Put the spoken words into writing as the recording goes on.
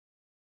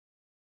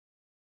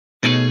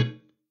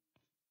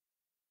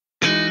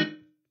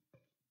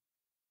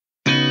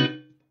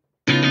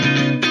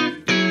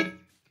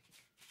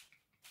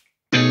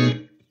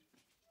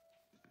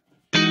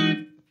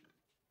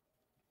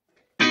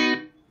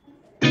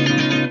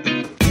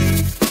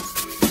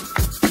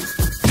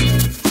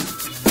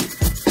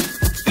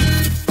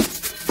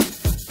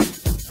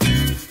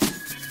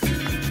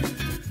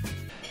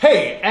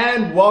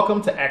and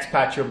welcome to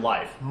Expat Your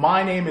Life.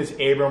 My name is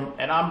Abram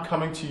and I'm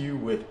coming to you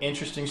with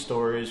interesting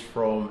stories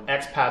from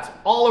expats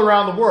all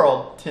around the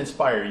world to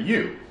inspire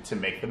you to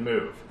make the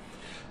move.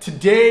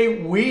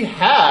 Today we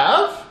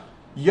have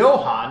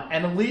Johann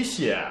and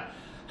Alicia.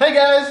 Hey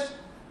guys!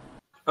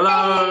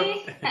 Hello!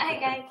 Hey.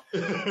 Hi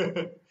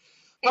guys!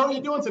 How are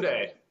you doing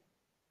today?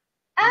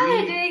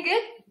 Oh, doing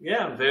good.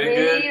 Yeah, very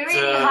good.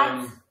 Really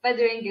hot, but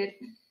doing good.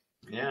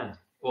 Yeah,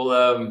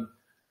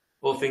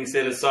 all things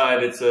set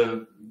aside,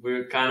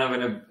 we're kind of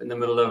in the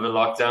middle of a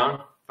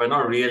lockdown, but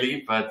not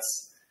really. But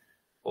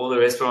all the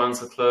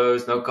restaurants are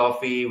closed, no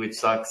coffee, which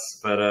sucks.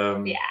 But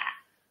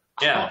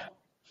yeah.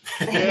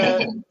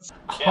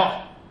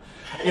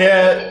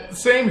 Yeah,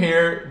 same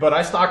here. But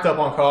I stocked up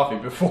on coffee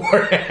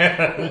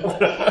beforehand.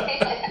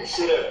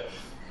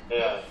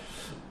 Yeah.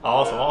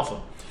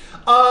 Awesome.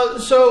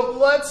 So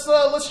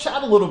let's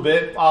chat a little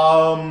bit,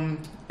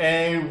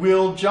 and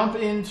we'll jump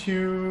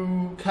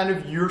into kind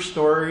of your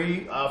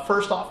story.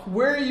 First off,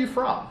 where are you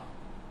from?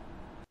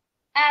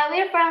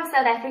 We're from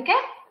South Africa.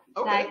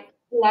 Okay. Like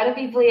a lot of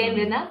people here in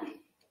Vietnam.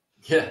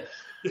 Yeah.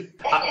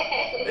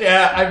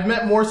 Yeah, I've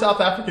met more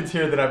South Africans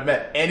here than I've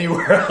met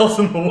anywhere else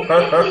in the world.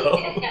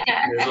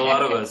 There's a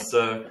lot of us.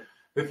 So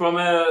we're from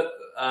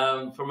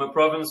a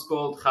province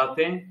called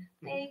Gauteng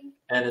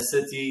and a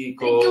city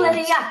called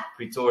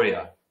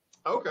Pretoria.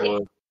 Okay.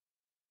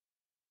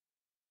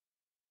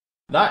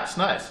 Nice.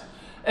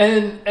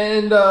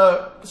 And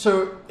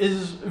so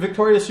is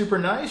Victoria super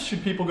nice?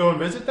 Should people go and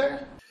visit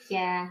there?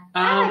 Yeah.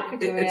 I like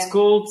Pretoria.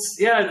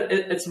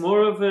 It's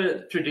more of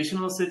a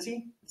traditional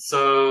city.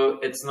 So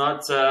it's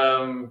not,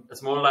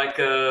 it's more like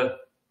how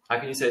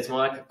can you say, it's more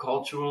like a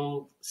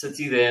cultural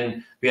city.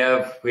 Then we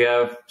have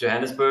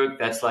Johannesburg,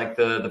 that's like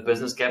the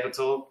business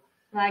capital.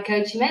 Like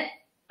Ho Chi Minh.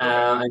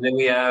 And then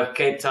we have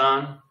Cape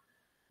Town,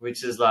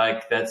 which is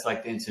that's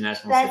like the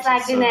international city. That's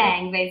like Da so,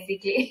 Nang,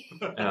 basically.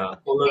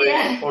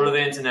 All of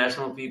the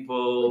international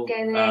people.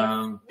 Okay,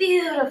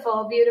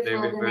 beautiful, very, the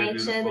very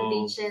nature, beautiful.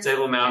 the beaches.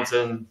 Table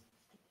Mountain.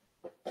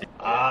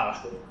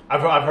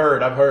 I've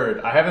heard.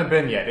 I haven't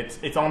been yet.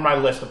 It's on my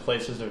list of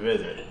places to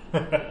visit.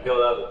 You'll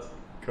love it.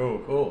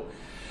 Cool.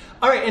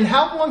 All right, and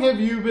how long have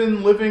you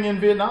been living in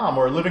Vietnam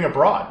or living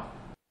abroad?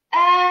 6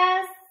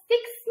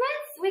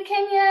 months. We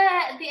came here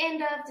at the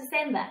end of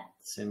December.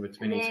 December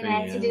 2020. And then I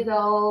had to do the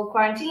whole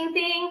quarantine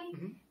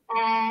thing,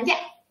 and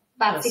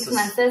about 6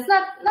 months. So it's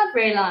not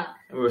very long.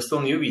 We're still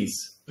newbies.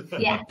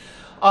 Yeah.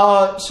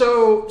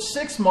 So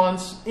 6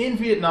 months in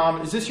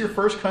Vietnam. Is this your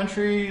first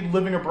country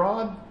living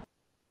abroad?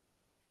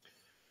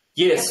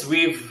 Yes,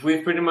 we've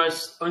pretty much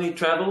only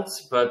traveled,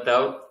 but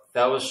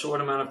that was short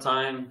amount of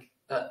time,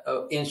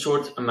 in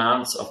short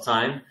amounts of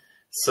time.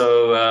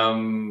 So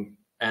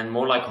and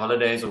more like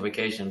holidays or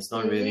vacations,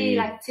 not really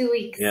like 2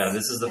 weeks. Yeah,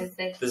 this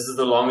is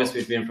the longest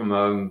we've been from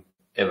home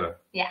ever.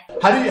 Yeah.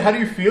 How do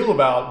you feel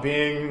about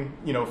being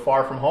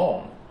far from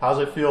home? How does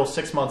it feel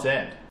 6 months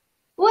in?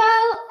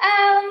 Well,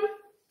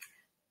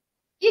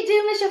 you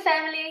do miss your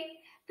family.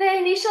 The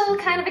initial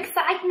kind of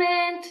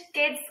excitement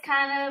gets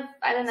kind of,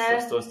 I don't know.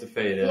 It starts to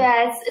fade.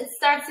 Yeah, it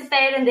starts to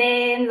fade, and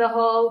then the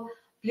whole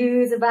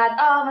blues about,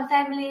 my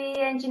family,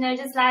 and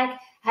just like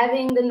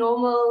having the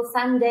normal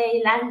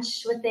Sunday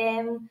lunch with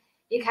them.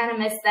 You kind of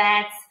miss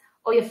that,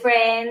 or your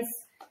friends.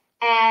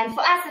 And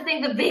for us, I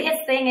think the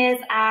biggest thing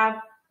is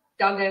our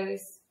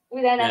doggos.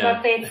 We don't have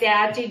our pets,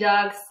 2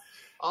 dogs.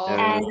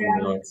 I've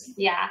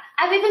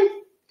even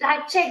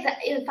checked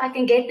if I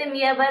can get them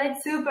here, but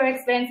it's super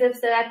expensive.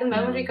 So at the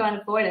moment we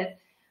can't afford it.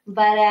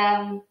 But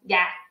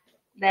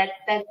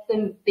that's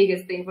the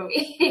biggest thing for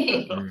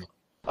me.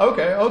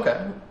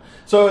 Okay.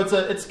 So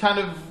it's kind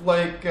of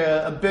like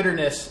a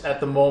bitterness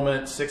at the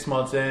moment, 6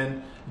 months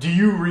in. Do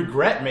you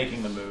regret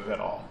making the move at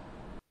all?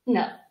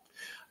 No,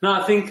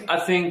 I think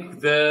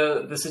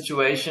the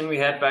situation we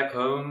had back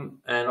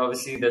home, and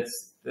obviously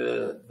that's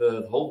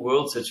the whole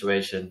world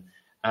situation.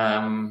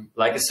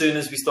 Like as soon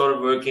as we started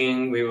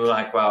working, we were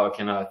like, wow,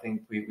 okay, no, I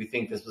think we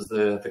think this was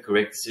the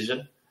correct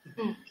decision.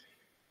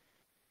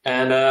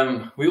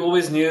 And we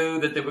always knew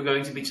that there were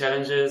going to be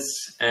challenges,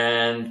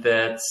 and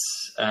that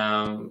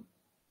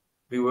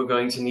we were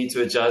going to need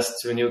to adjust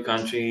to a new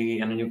country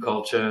and a new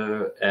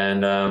culture.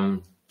 And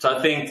so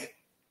I think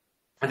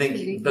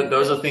that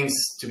those are things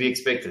to be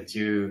expected.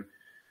 You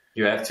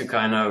have to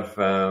kind of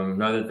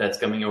know that that's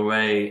coming your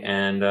way,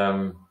 and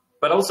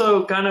but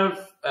also kind of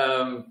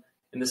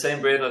in the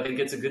same breath, I think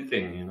it's a good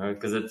thing,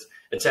 because it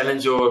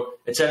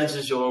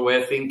challenges your way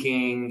of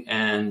thinking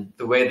and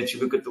the way that you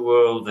look at the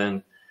world,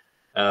 and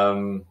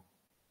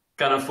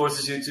kind of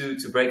forces you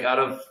to break out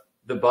of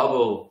the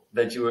bubble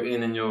that you were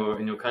in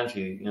your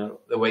country,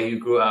 the way you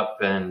grew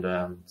up, and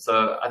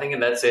so I think in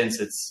that sense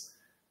it's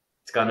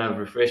kind of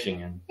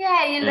refreshing. And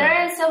you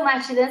learn so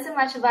much. You learn so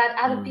much about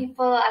other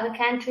people, other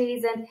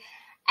countries, and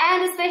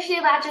especially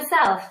about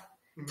yourself.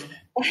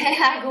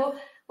 Like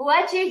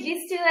what you're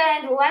used to,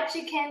 and what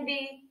you can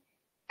be,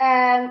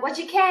 what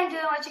you can do,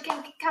 and what you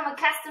can become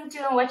accustomed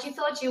to, and what you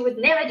thought you would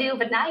never do,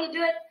 but now you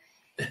do it.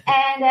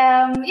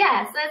 And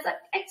so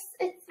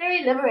it's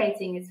very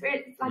liberating. It's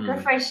like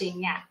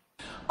refreshing. Yeah.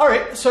 All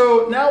right,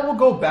 so now we'll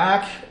go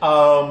back,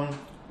 and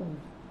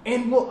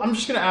I'm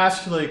just going to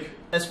ask, like,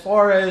 as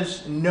far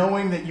as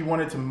knowing that you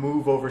wanted to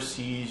move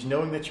overseas,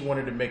 knowing that you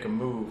wanted to make a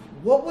move,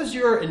 what was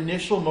your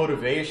initial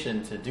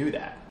motivation to do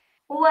that?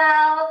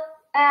 Well,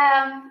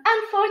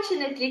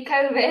 unfortunately,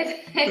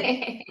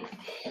 COVID.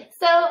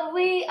 So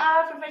we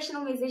are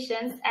professional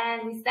musicians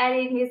and we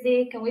studied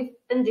music and we've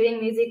been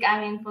doing music,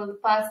 I mean, for the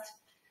past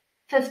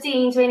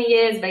 15, 20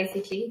 years,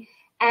 basically.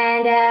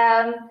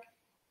 And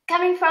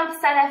coming from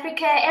South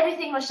Africa,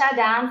 everything was shut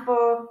down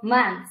for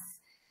months.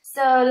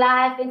 So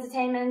live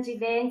entertainment,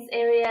 events,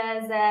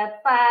 areas,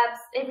 pubs,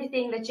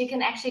 everything that you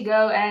can actually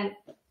go and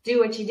do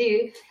what you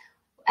do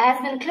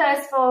has been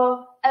closed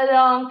for a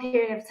long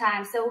period of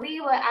time. So we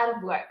were out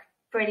of work,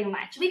 pretty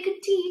much. We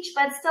could teach,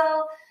 but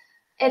still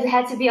it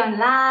had to be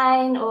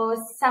online or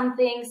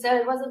something. So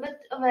it was a bit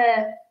of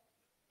a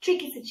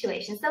tricky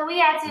situation. So we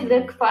had to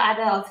look for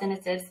other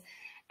alternatives.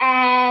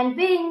 And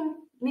being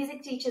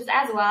music teachers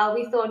as well,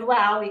 we thought,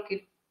 well, we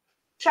could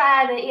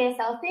try the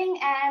ESL thing.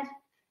 And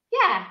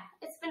yeah,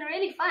 it's been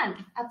really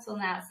fun up till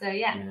now. So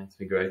yeah. Yeah, it's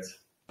been great.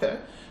 Okay.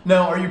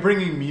 Now, are you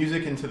bringing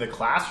music into the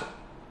classroom?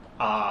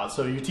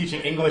 So you're teaching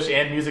English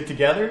and music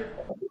together?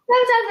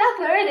 Sometimes I've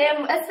heard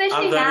him,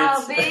 especially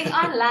now being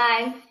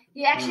online.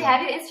 You actually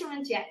have your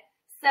instrument yet.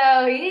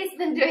 So he's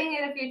been doing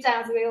it a few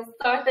times. We'll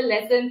start the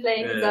lesson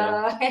playing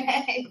guitar.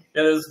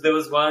 Yeah, there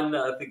was one,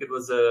 I think it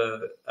was a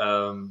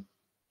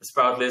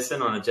sprout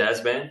lesson on a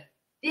jazz band.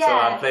 Yeah. So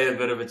I played a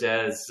bit of a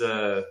jazz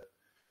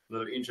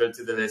little intro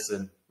to the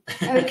lesson.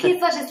 And the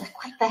kids were just like,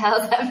 what the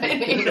hell's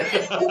happening?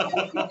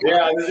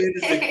 Yeah, it was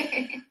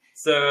interesting.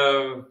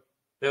 So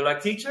they were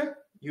like, teacher,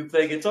 you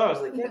play guitar? I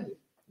was like, yeah,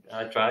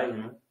 I try, you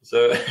know.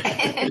 So.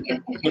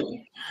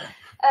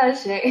 Oh,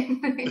 sure.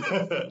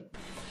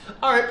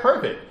 All right,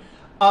 perfect.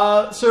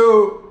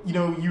 So, you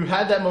know, you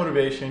had that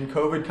motivation.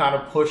 COVID kind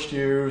of pushed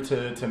you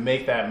to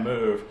make that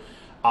move.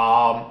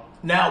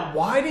 Now,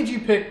 why did you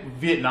pick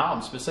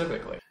Vietnam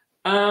specifically?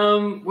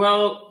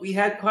 Well, we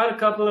had quite a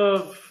couple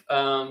of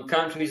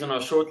countries on our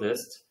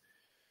shortlist.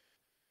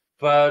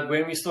 But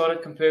when we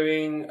started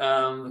comparing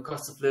the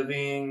cost of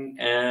living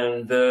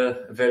and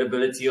the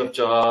availability of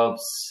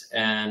jobs,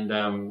 and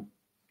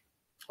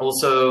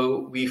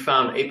also we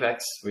found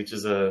Apex, which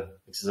is a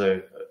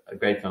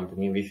great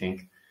company, we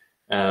think,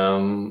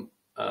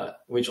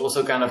 which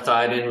also kind of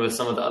tied in with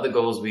some of the other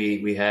goals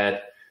we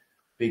had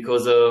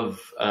because of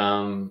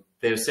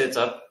their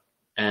setup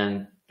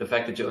and the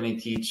fact that you only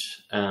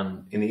teach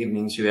in the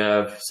evenings. You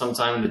have some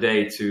time in the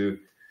day to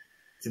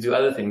do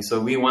other things.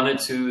 So we wanted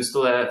to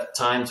still have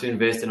time to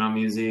invest in our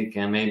music,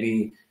 and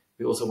maybe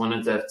we also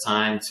wanted to have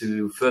time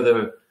to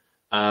further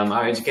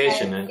our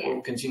education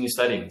and continue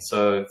studying.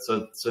 So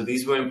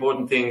these were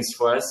important things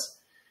for us.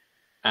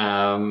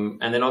 And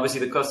then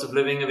obviously the cost of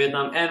living in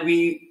Vietnam. And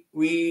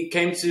we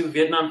came to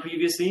Vietnam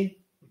previously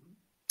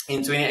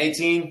in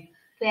 2018.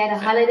 We had a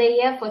holiday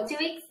here for 2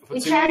 weeks. We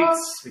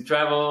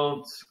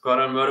traveled, got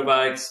on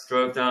motorbikes,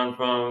 drove down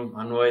from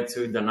Hanoi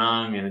to Da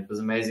Nang, and it was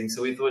amazing.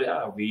 So we thought,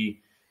 yeah,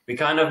 we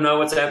kind of know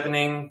what's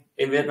happening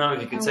in Vietnam,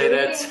 if you could say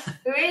that.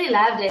 We really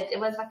loved it. It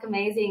was like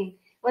amazing.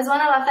 It was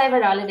one of our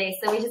favorite holidays.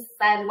 So we just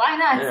decided, why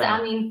not? Yeah.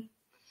 I mean,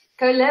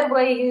 go live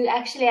where you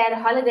actually had a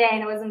holiday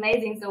and it was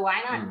amazing. So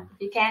why not? If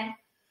you can.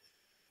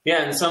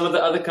 Yeah, and some of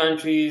the other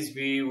countries,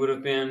 we would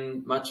have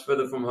been much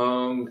further from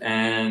home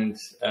and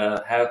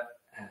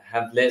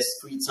have less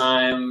free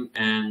time,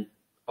 and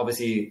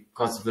obviously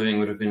cost of living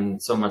would have been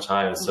so much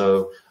higher.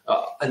 So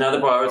another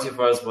priority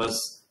for us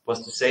was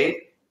to save.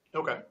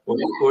 Okay.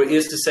 Or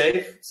is to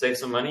save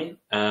some money,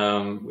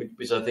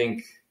 which I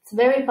think it's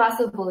very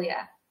possible.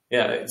 Yeah.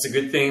 Yeah, it's a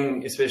good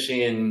thing,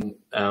 especially in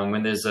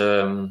when there's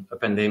a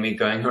pandemic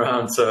going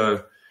around.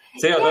 So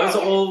yeah, those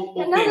are all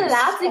you're not things.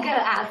 allowed to go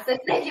out, so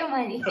save your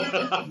money.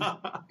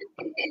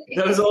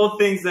 Those are all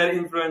things that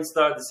influenced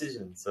our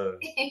decision. So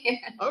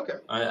Okay.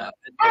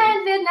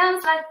 And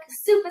Vietnam's like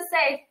super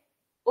safe.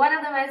 One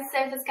of the most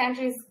safest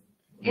countries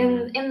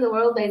in the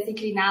world,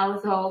 basically, now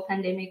with the whole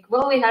pandemic.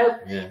 Well, we hope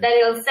that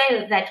it'll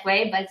stay that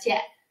way, but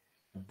yeah.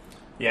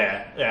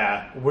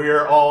 Yeah.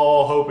 We're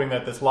all hoping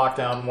that this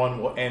lockdown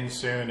one will end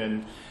soon,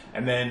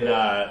 and then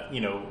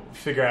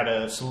figure out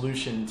a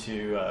solution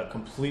to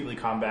completely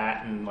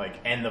combat and like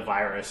end the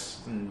virus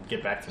and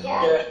get back to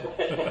normal.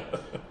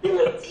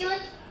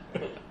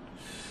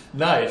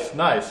 Nice.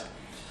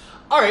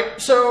 All right,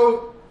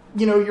 so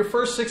your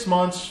first 6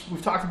 months,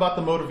 we've talked about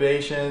the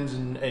motivations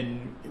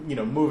and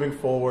moving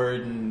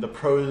forward and the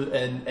pros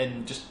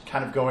and just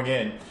kind of going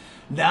in.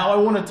 Now I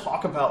want to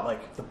talk about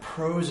like the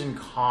pros and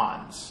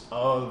cons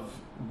of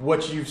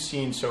what you've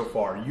seen so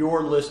far,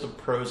 your list of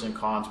pros and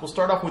cons. We'll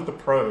start off with the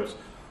pros.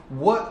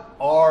 What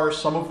are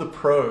some of the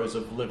pros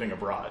of living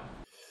abroad?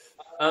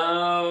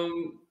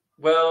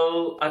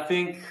 Well, I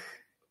think,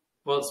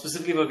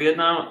 specifically for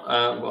Vietnam,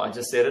 I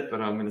just said it,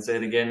 but I'm going to say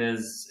it again,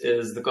 is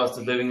the cost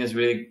of living is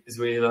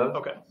really low.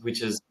 Okay.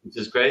 Which is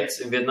great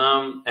in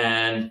Vietnam.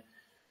 And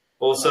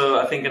also,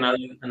 I think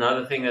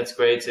another thing that's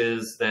great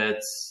is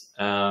that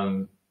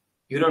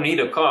you don't need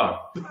a car,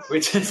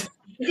 which is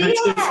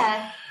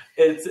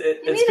it's need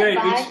a great,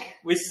 bike.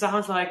 which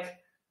sounds like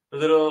a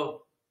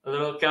little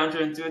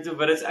counterintuitive,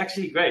 but it's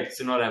actually great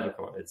to not have a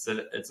car.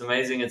 It's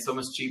amazing. It's so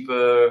much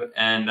cheaper,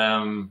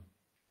 and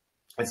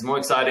it's more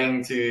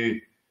exciting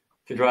to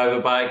drive a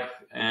bike.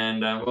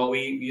 And well,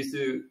 we used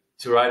to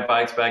ride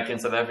bikes back in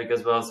South Africa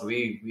as well, so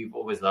we've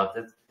always loved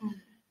it.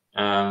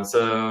 I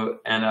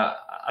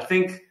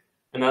think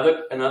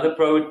another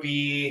pro would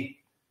be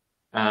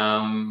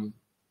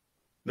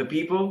the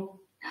people.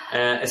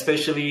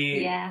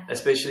 Especially the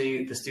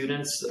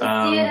students.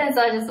 The students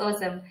are just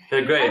awesome.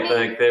 They're great. I mean,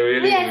 like they're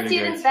really, we have really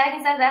students great. back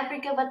in South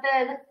Africa, but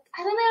I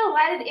don't know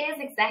what it is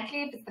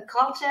exactly, if it's the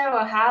culture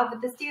or how, but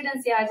the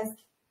students here are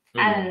just,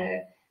 I don't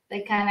know,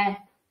 they kind of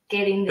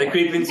get in there. They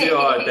creep into your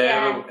heart. They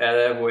Yeah.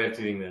 have a way of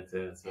doing that.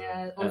 So,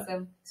 Yeah,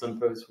 awesome. Some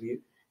pros for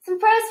you? Some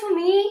pros for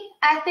me,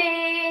 I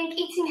think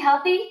eating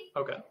healthy.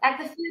 Okay. Like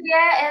the food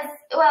here is,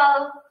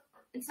 well,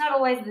 it's not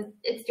always,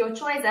 it's your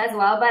choice as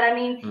well, but I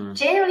mean,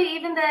 generally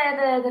even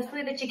the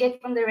food that you get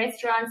from the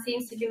restaurant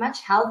seems to be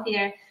much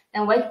healthier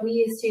than what we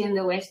used to in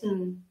the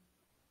Western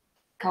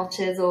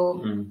cultures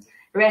or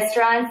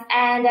restaurants.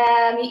 And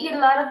you eat a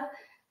lot of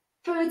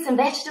fruits and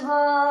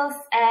vegetables,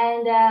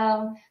 and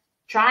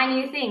try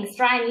new things,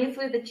 try new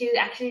food that you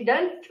actually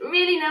don't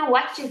really know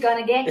what you're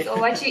going to get or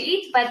what you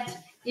eat, but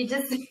you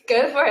just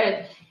go for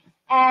it.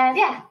 And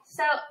yeah,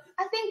 so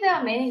I think there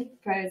are many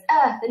pros.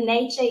 The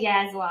nature here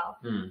as well.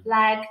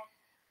 Like,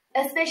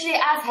 especially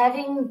us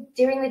having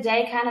during the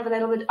day kind of a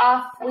little bit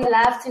off, we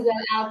love to go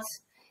out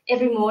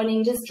every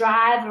morning, just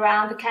drive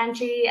around the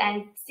country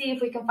and see if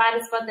we can find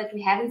a spot that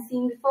we haven't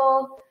seen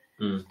before.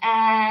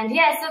 And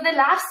yeah, so the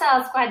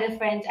lifestyle is quite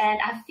different, and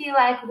I feel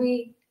like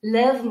we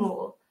live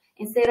more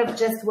instead of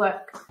just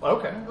work.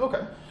 Okay.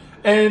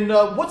 And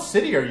what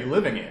city are you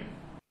living in?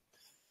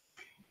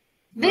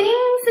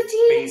 Vinh City,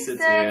 Vinh City,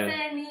 so it's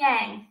in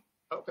Yang.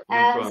 Okay.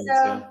 Province,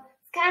 yeah.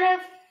 It's kind of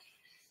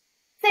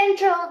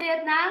central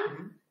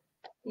Vietnam.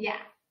 Yeah.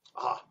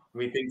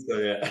 We think so,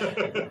 yeah.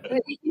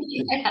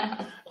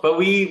 Yeah. But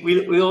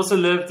we also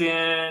lived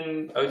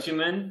in Ho Chi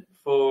Minh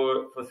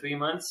for 3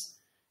 months,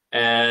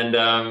 and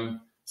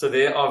so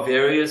there are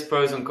various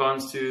pros and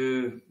cons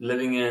to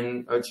living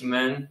in Ho Chi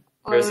Minh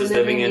versus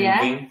living in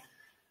Vinh.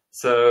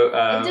 So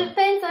it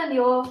depends on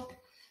your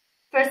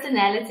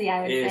personality,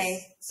 I would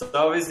say. So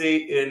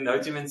obviously in Ho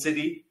Chi Minh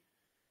City,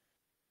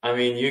 I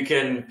mean, you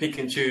can pick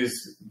and choose.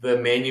 The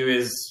menu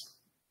is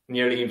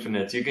nearly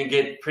infinite. You can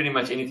get pretty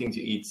much anything to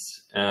eat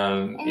in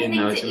Ho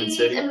Chi Minh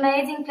City.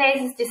 Amazing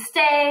places to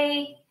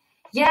stay.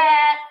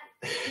 Yeah,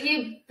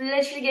 you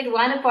literally get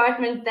one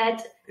apartment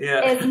that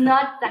is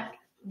not like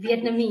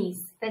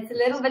Vietnamese. That's a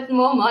little bit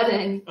more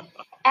modern.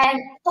 And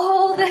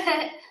all the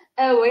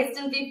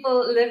Western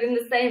people live in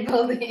the same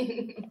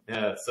building.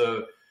 Yeah,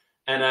 so,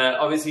 and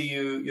obviously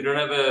you don't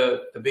have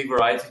a big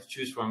variety to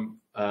choose from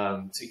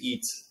to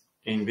eat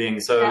in Vinh.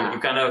 So you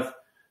kind of,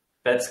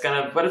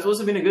 but it's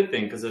also been a good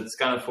thing because it's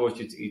kind of forced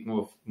you to eat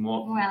more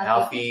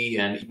healthy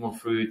and eat more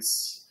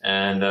fruits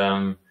and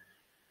and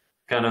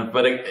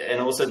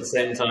also at the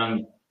same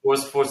time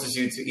forces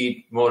you to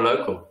eat more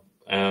local.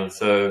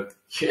 So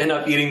you end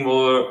up eating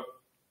more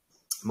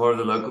of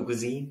the local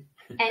cuisine.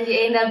 And you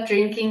end up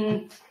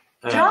drinking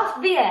draft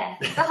beer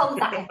the whole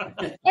time.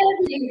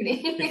 Every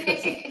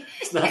evening.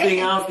 It's nothing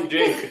else to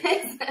drink.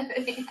 It's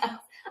nothing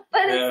else.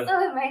 But it's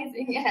so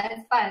amazing. Yeah,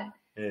 it's fun.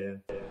 Yeah.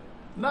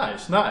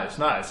 Nice.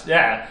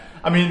 Yeah,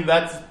 I mean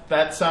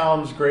that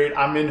sounds great.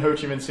 I'm in Ho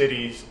Chi Minh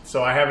City,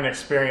 so I haven't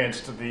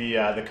experienced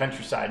the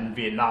countryside in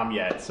Vietnam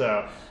yet.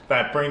 So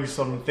that brings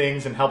some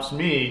things and helps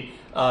me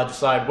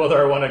decide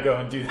whether I want to go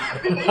and do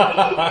that or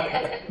not.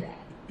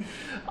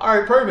 All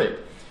right,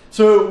 perfect.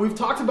 So we've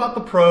talked about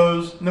the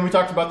pros, and then we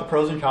talked about the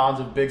pros and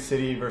cons of big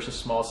city versus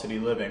small city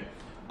living.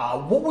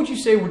 What would you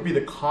say would be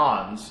the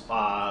cons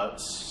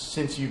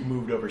since you've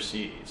moved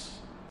overseas?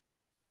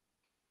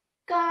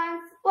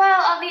 Cons?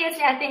 Well,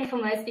 obviously, I think for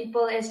most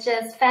people, it's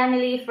just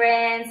family,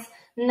 friends,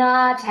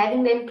 not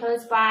having them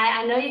close by.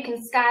 I know you can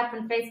Skype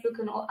and Facebook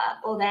and all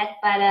that,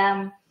 but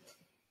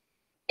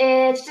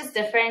it's just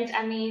different.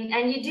 I mean,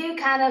 and you do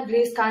kind of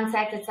lose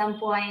contact at some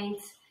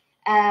point.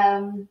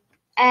 And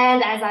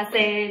as I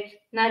said,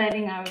 not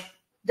having our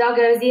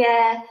doggos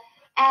here.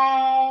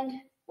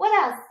 And what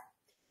else?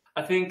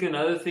 I think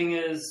another thing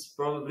is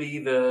probably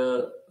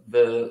the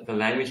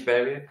language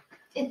barrier.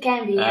 It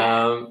can be,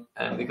 yeah.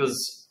 And because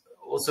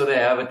also they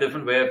have a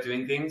different way of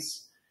doing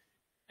things,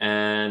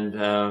 and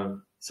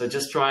so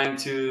just trying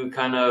to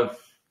kind of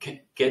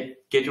get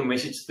your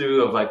message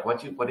through of like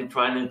what you're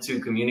trying to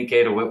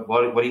communicate or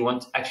what you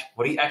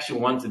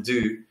actually want to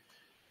do.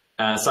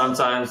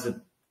 Sometimes it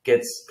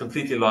gets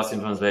completely lost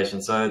in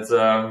translation. So it's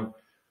so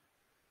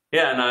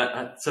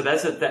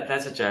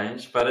that's a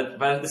challenge. But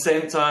at the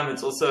same time,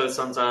 it's also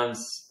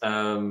sometimes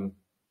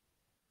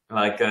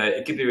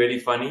it could be really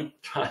funny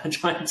trying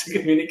to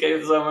communicate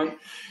with someone,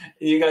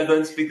 and you guys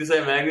don't speak the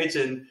same language,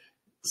 and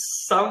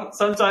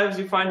sometimes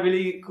you find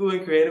really cool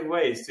and creative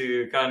ways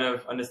to kind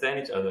of understand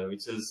each other,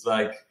 which is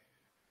like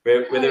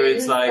whether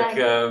it's like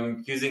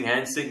using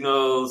hand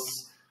signals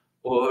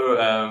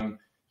or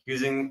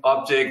using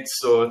objects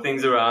or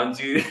things around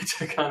you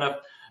to kind of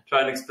try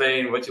and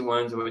explain what you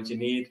want or what you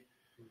need.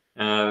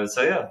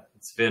 So yeah,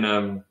 it's been,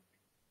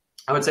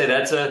 I would say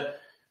that's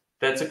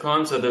a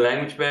con, so the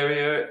language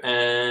barrier,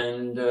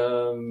 and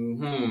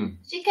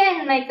You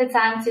can make the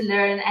time to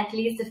learn at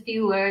least a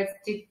few words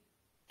to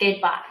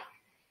get by.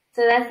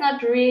 So that's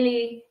not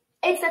really,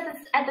 it's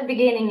at the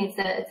beginning,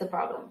 it's a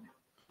problem.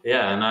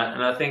 Yeah, and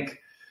I think,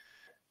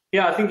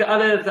 yeah, I think the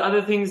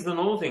other things, the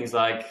normal things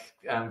like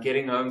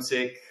getting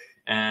homesick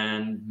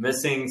and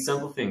missing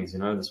simple things, you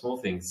know, the small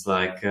things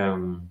like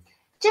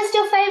just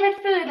your favorite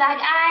food.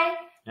 Like I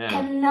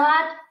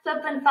cannot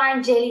flip and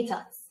find jelly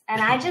tots, and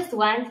I just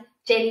want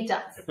jelly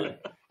tots. And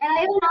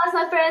I even asked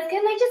my parents,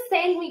 can they just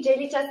send me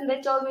jelly tots? And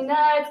they told me, no,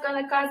 it's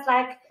gonna cost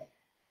like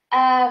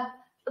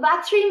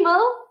about 3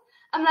 mil.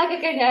 I'm like,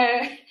 okay,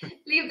 no,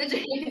 leave the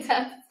jelly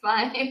tots, it's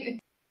fine.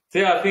 So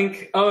yeah, I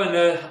think. Oh, and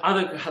the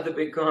other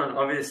big con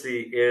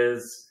obviously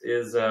is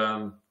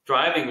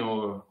driving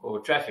or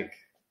traffic.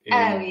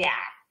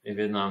 In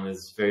Vietnam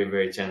is very,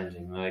 very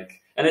challenging. Like,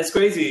 and it's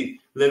crazy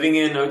living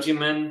in Ho Chi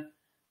Minh.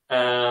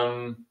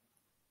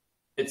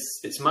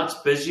 It's much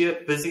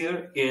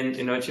busier in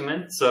Ho Chi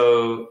Minh.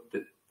 So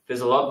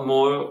there's a lot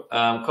more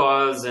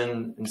cars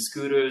and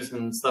scooters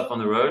and stuff on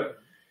the road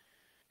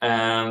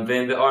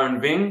than there are in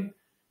Vinh.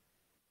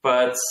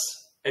 But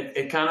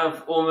it kind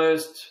of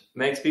almost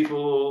makes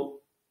people,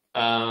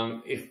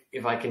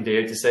 if I can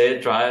dare to say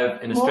it,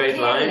 drive in a straight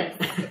line.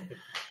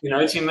 You know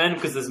what you mean?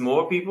 Because there's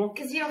more people.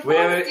 Because you're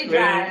forced to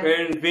drive.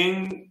 Where in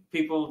Vinh,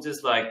 people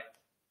just like,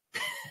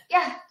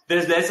 yeah,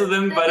 there's less of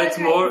them, but it's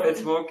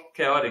more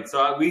chaotic.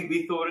 So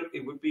we thought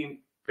it would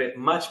be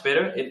much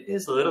better. It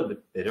is a little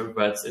bit better,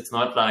 but it's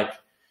not like,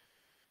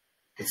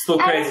 it's still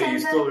crazy. You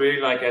still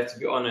really like have to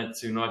be on it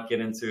to not get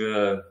into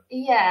a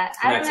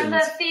I remember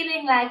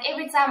feeling like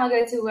every time I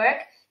go to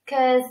work,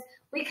 because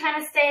we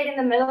kind of stayed in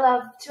the middle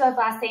of two of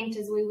our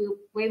centers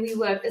where we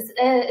worked,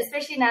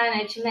 especially now in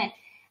Ho Chi Minh.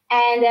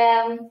 And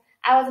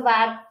I was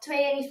about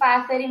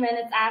 25-30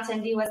 minutes out,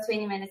 and he was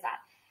 20 minutes out.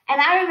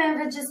 And I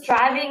remember just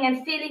driving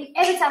and feeling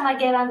every time I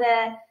get on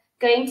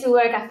going to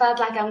work, I felt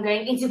like I'm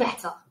going into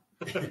battle.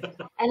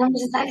 And I'm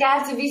just like, I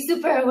have to be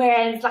super aware,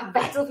 and it's like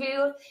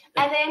battlefield.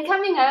 And then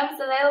coming home is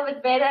a little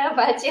bit better,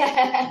 but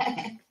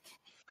yeah.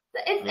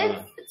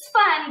 It's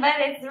fun, but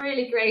it's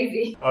really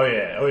crazy. Oh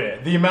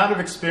yeah. The amount of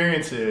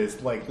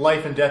experiences, like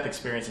life and death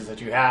experiences that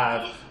you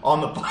have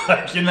on the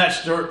bike in that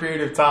short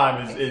period of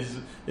time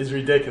is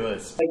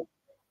ridiculous.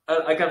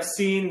 Like I've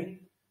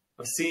seen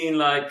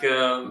like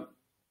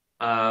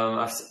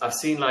I've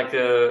seen like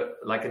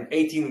an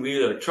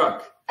 18-wheeler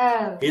truck.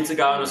 Oh. Hits a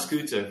guy on a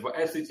scooter for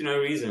absolutely no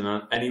reason,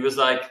 and he was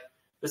like,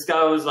 this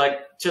guy was like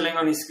chilling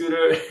on his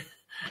scooter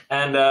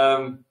and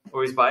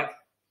or his bike.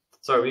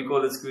 Sorry, we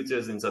call it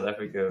scooters in South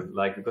Africa,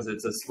 like because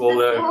it's a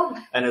smaller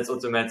and it's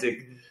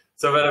automatic.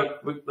 So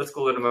let's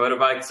call it a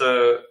motorbike.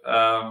 So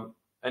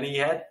and he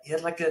had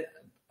like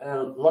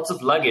lots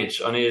of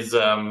luggage on his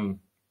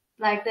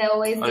like they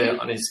always do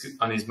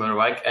on his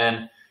motorbike,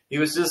 and he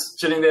was just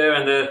chilling there,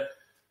 and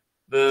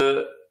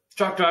the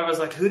truck driver was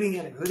like hooting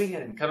at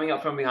him, coming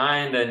up from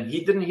behind, and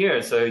he didn't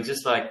hear, so he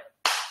just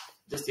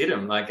hit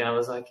him, like, and I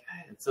was like,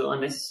 hey, it's so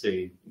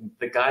unnecessary.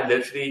 The guy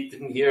literally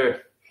didn't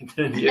hear. He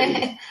didn't hear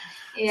me.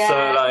 Yeah. So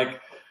like,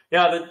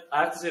 yeah,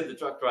 I have to say the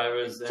truck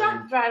drivers are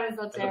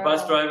terrible. And the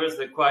bus drivers,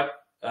 they're quite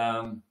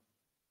they're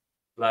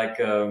Stay like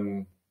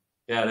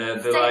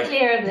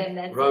clear of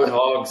them, road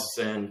hogs,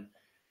 and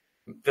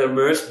they're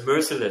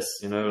merciless,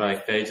 you know,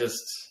 like they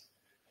just,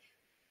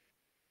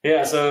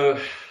 yeah. So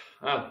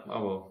oh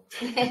well.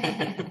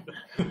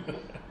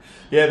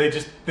 Yeah, they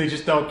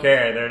just don't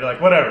care. They're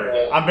like, whatever,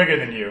 I'm bigger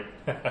than you.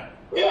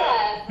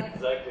 Yeah,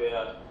 exactly.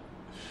 Yeah.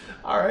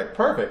 All right,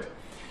 perfect.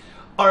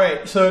 All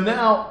right, so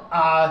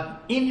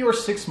now in your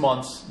 6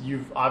 months,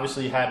 you've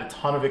obviously had a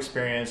ton of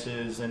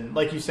experiences, and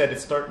like you said,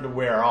 it's starting to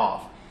wear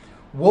off.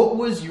 What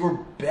was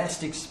your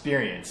best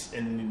experience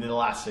in the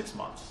last 6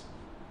 months?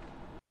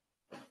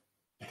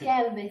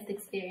 Yeah, the best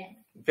experience.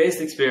 Best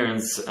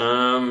experience.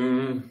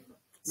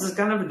 This is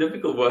kind of a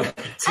difficult one. I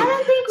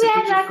don't think we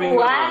had like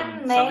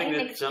one main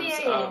experience.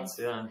 experience.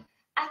 Yeah.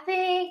 I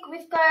think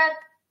we've got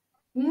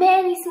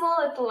many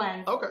small little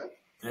ones. Okay.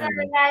 So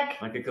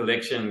like a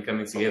collection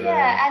coming together.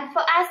 Yeah, and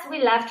for us,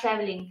 we love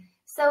traveling.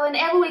 So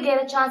whenever we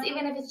get a chance,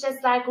 even if it's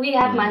just like we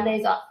have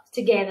Mondays off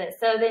together,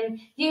 so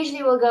then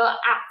usually we'll go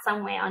out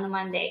somewhere on a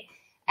Monday,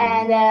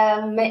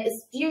 and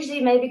usually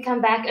maybe come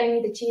back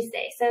only the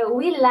Tuesday. So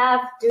we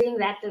love doing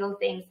that little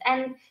things,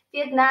 and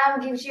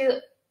Vietnam gives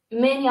you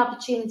many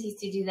opportunities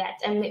to do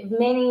that, and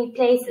many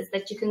places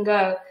that you can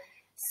go.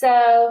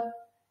 So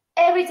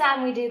every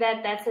time we do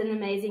that, that's an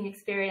amazing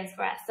experience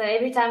for us. So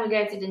every time we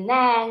go to Da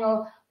Nang,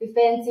 or we've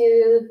been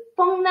to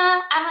Phong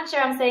Nha, I'm not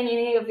sure I'm saying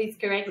any of these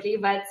correctly,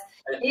 but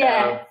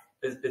yeah.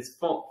 It's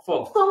Phong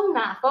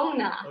Nha.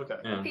 Okay.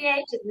 Yeah.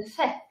 PH is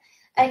the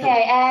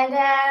Okay, and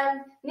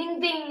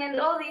Ninh Binh and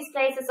all these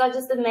places are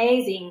just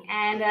amazing.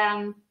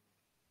 And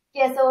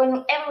so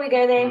whenever we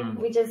go there,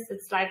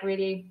 it's like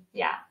really,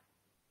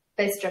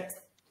 best trips.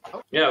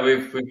 Yeah,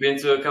 we've been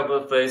to a couple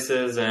of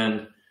places,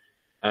 and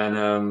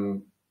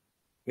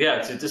yeah,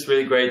 it's just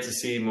really great to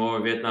see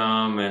more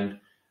Vietnam. And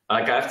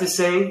like I have to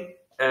say,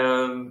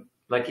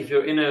 like if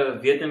you're in a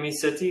Vietnamese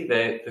city,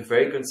 they're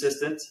very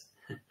consistent.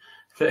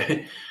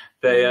 they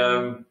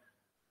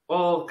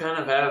all kind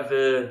of have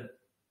the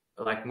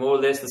like more or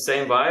less the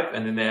same vibe,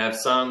 and then they have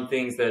some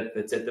things that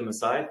set them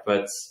aside.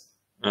 But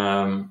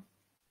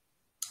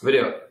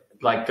yeah,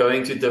 like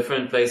going to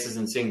different places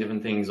and seeing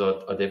different things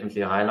are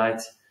definitely a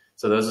highlight.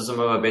 So those are some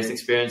of our best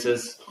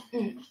experiences.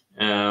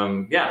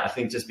 Yeah, I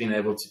think just being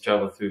able to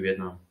travel through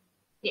Vietnam.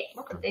 Yeah,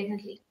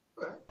 definitely.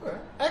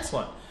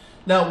 Excellent.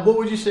 Now, what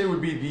would you say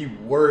would be the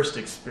worst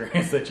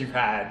experience that you've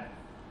had?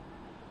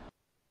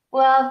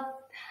 Well,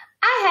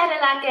 I had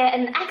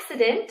an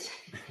accident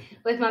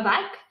with my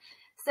bike.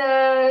 So,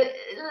 I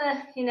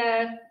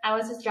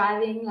was just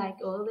driving like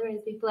all the rest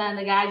of people, and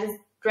the guy just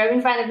drove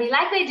in front of me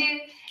like they do,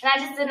 and I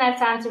just didn't have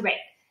time to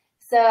brake.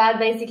 So I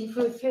basically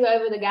flew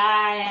over the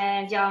guy,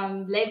 and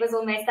my leg was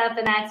all messed up,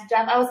 and I had to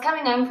drive. I was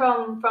coming home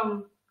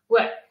from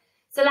work.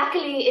 So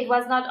luckily it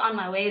was not on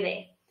my way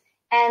there.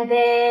 And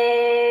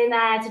then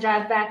I had to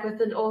drive back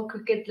with an all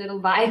crooked little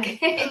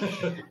bike. And I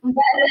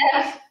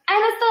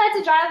still had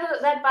to drive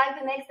that bike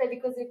the next day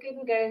because we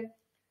couldn't go.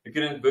 You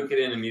couldn't book it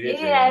in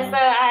immediately. Yeah, so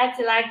I had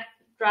to like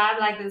drive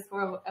like this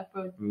for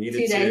 2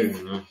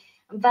 days.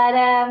 But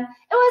it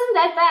wasn't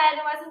that bad.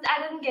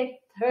 I didn't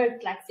get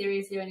hurt like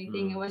seriously or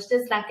anything. It was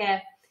just like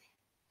a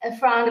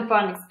frowned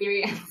upon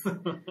experience.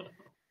 And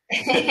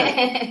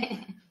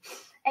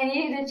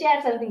did you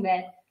have something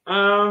bad?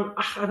 I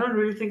don't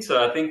really think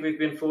so. I think we've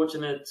been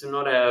fortunate to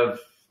not have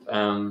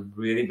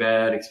really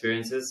bad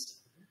experiences.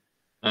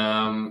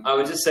 I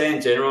would just say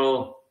in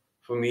general,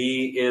 for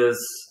me, is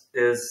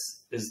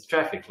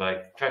traffic.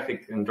 Like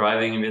traffic and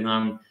driving in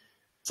Vietnam.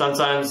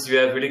 Sometimes you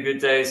have really good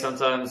days.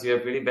 Sometimes you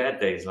have really bad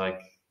days.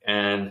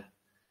 And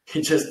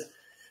you just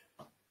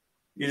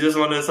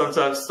want to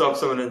sometimes stop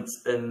someone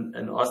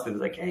and ask them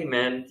like, "Hey,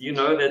 man, do you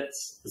know that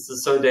this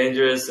is so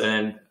dangerous?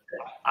 And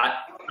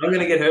I'm going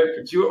to get hurt,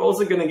 but you're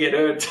also going to get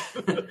hurt.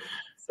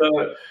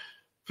 So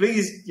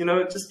please,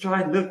 just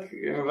try and look."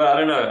 But I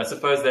don't know. I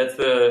suppose that's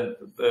the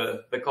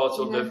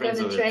cultural difference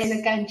of it. Train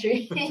the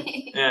country.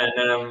 Yeah,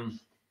 and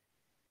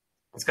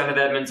it's kind of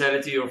that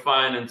mentality. You're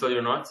fine until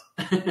you're not.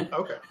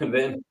 Okay. And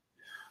then,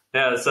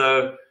 yeah.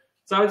 So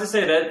I would just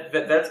say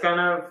that's kind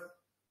of.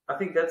 I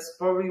think that's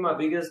probably my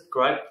biggest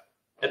gripe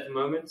at the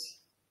moment.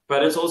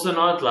 But it's also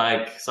not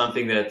like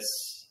something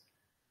that's.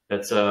 Yeah,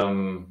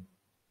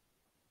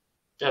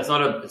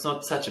 it's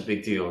not such a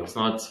big deal. It's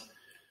not.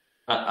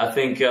 I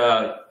think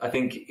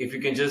if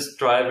you can just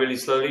drive really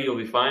slowly, you'll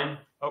be fine.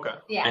 Okay.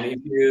 Yeah. And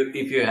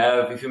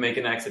if you make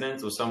an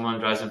accident or someone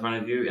drives in front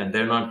of you and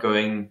they're not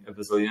going a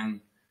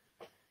bazillion,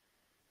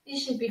 you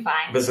should be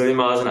fine. bazillion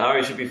miles an hour,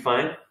 you should be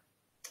fine.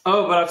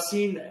 Oh, but I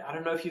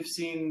don't know if you've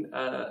seen.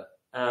 I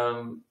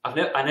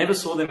never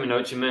saw them in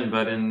Ho Chi Minh,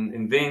 but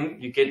in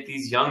Vinh you get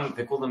these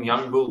they call them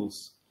young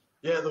bulls.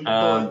 Yeah,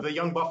 the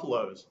young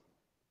buffaloes.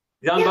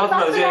 Young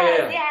buffaloes,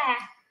 yeah.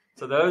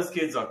 So those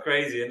kids are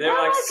crazy, and they're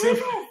like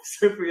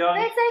super young.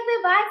 They take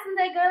their bikes and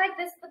they go like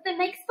this, but they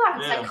make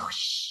sparks like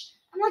whoosh.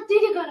 I'm like,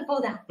 dude, you're going to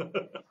fall down.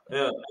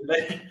 Yeah,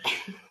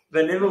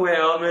 they never wear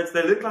helmets.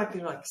 They look like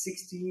they're like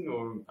 16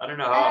 or I don't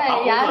know how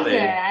old are they?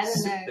 I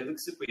don't know. They look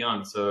super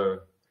young. So,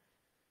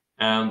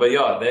 but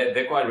yeah,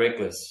 they're quite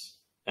reckless.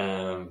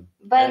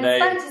 But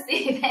it's fun to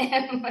see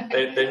them.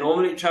 They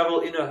normally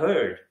travel in a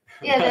herd.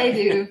 Yeah, they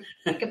do.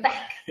 Like a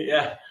pack.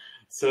 Yeah.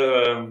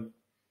 So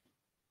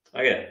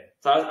okay.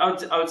 So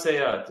I would say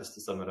just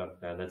to sum it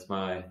up, that's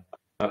been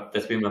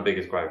my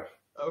biggest gripe.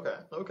 Okay.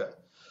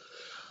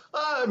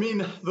 I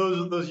mean,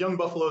 those young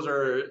buffaloes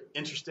are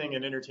interesting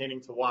and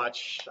entertaining to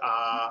watch.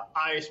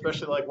 I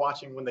especially like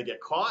watching when they get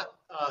caught.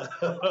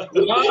 We've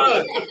seen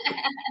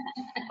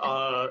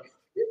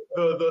a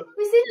video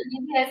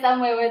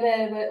somewhere where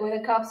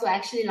the cops were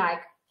actually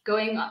like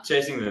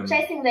chasing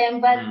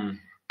them, but I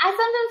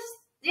sometimes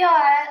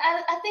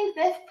I think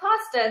they're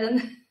faster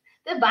than.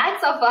 The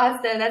bikes are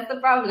faster. That's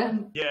the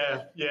problem.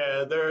 Yeah.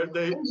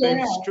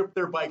 They strip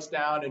their bikes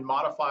down and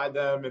modify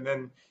them, and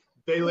then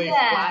they lay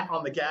flat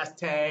on the gas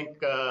tank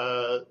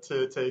to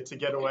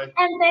get away.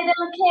 And they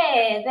don't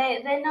care.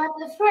 They're not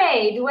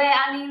afraid. Where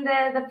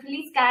the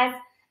police guys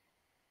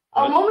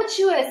are more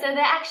mature, so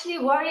they actually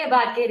worry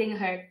about getting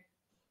hurt.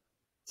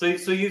 So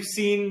you've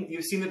seen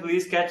the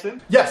police catch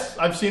them? Yes,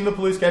 I've seen the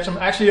police catch them.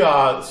 Actually,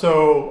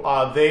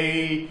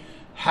 they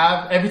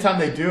have every time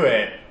they do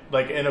it.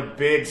 Like in a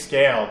big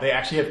scale, they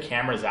actually have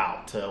cameras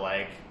out to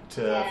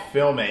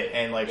film it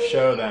and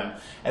show them.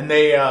 And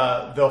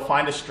they'll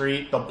find a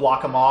street, they'll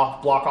block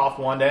off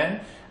one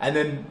end, and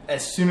then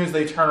as soon as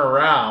they turn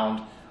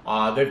around,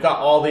 they've got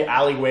all the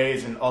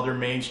alleyways and other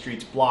main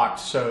streets blocked,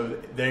 so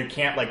they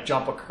can't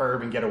jump a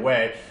curb and get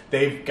away.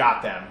 They've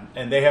got them,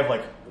 and they have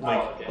like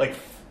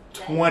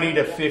 20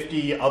 to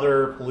 50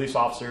 other police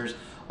officers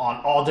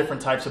on all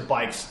different types of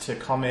bikes to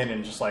come in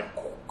and just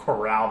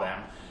corral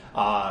them.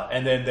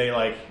 And then they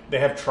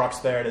have trucks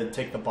there to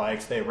take the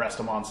bikes. They arrest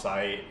them on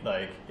site.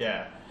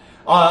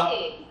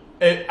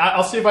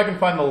 I'll see if I can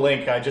find the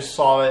link. I just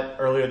saw it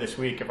earlier this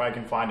week. If I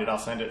can find it, I'll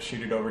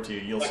shoot it over to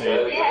you. You'll see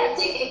it. Yeah.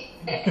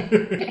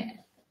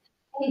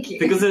 Thank you.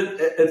 Because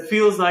it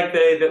feels like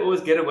they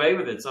always get away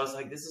with it. So I was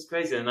like, this is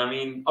crazy. And I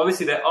mean,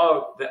 obviously they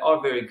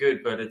are very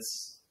good, but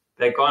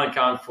they can't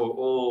account for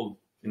all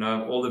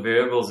the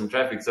variables in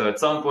traffic. So at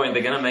some point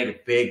they're gonna make a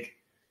big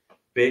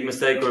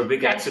mistake or a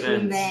big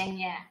accident. Bang,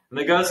 yeah. And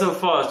they go so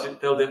fast,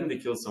 they'll definitely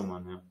kill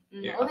someone.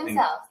 Yeah, or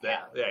themselves.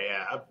 Yeah,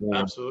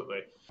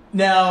 absolutely.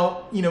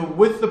 Now,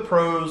 with the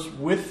pros,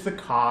 with the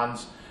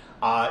cons,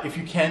 if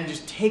you can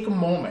just take a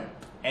moment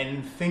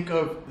and think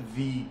of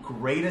the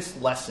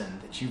greatest lesson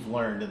that you've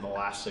learned in the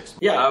last 6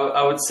 months. Yeah,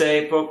 I would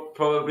say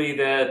probably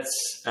that,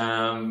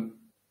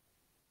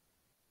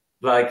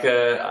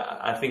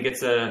 I think it's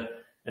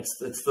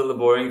still a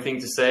boring thing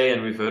to say,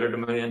 and we've heard it a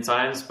million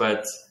times,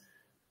 but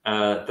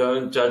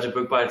don't judge a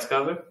book by its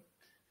cover.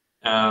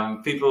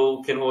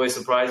 People can always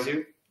surprise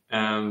you.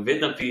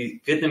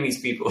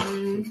 Vietnamese people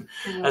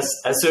has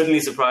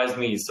certainly surprised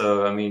me.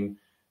 So, I mean,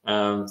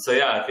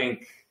 I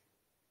think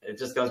it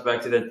just comes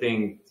back to that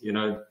thing,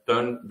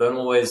 don't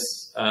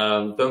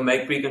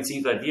make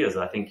preconceived ideas.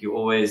 I think you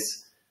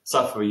always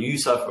suffer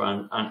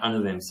under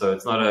them. So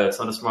it's not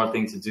a smart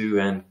thing to do.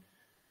 And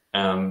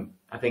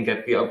I think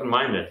I'd be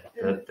open-minded.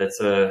 That's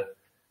I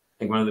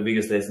think one of the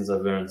biggest lessons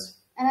I've learned.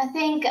 And I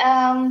think,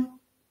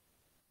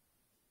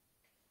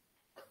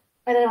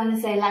 what I want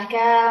to say,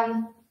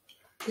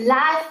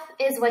 life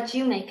is what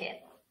you make it.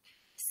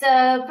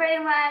 So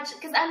pretty much,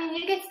 because I mean,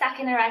 you get stuck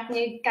in a rut and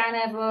you kind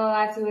of,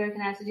 I have to work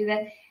and I have to do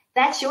that.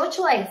 That's your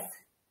choice.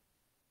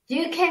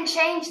 You can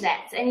change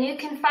that, and you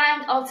can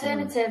find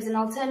alternatives and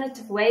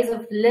alternative ways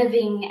of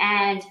living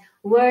and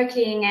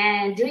working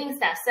and doing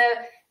stuff. So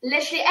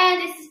literally,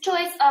 and it's a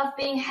choice of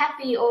being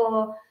happy,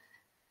 or,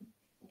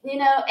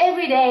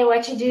 every day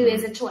what you do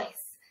is a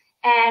choice.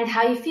 And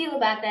how you feel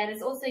about that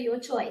is also your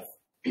choice.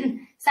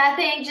 So I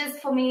think just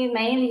for me,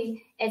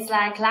 mainly, it's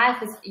like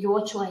life is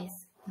your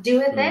choice. Do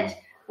with it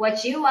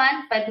what you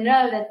want, but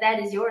know that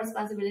is your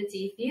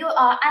responsibility. If you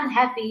are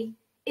unhappy,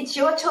 it's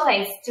your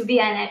choice to be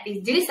unhappy.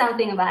 Do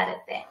something about it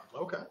then.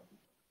 Okay.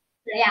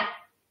 Yeah.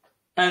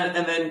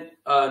 And then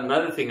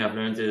another thing I've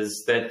learned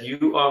is that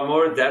you are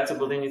more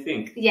adaptable than you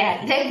think.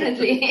 Yeah,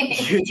 definitely.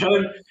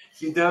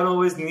 you don't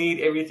always need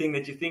everything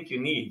that you think you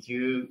need.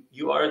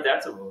 You are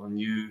adaptable, and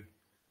you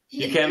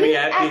can be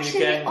happy. And you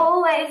can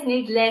always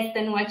need less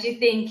than what you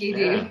think you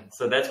do.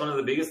 So that's one of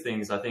the biggest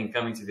things I think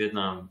coming to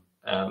Vietnam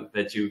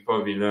that you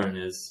probably learn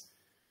is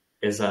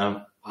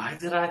why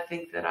did I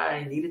think that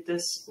I needed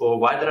this, or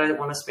why did I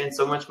want to spend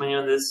so much money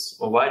on this,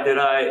 or why did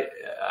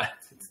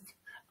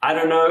I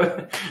don't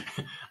know.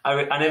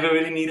 I never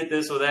really needed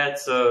this or that.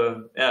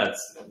 So yeah,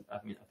 I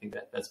think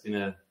that's been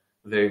a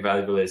very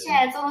valuable lesson.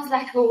 Yeah, it's almost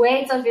like a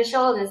weight off your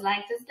shoulders.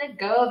 Like, just let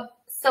go of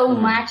so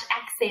much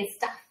excess.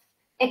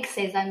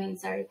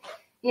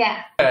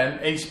 Yeah.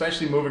 And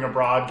especially moving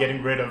abroad,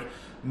 getting rid of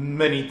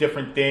many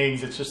different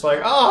things. It's just like,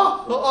 it's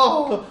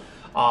a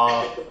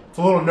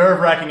little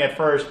nerve-wracking at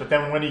first, but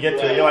then when you get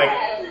to it, you're like,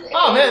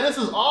 oh man, this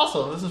is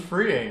awesome. This is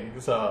freeing.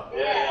 So,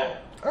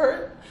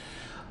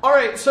 all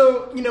right.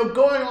 So,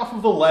 going off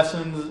of the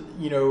lessons,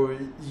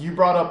 you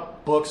brought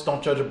up books.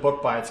 Don't judge a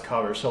book by its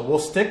cover. So we'll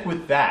stick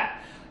with that.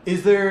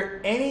 Is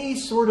there any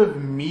sort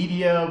of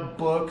media,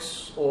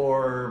 books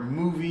or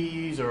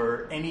movies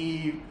or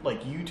any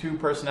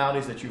YouTube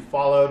personalities that you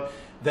followed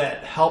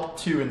that helped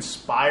to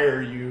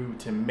inspire you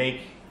to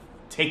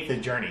take the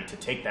journey, to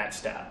take that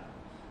step?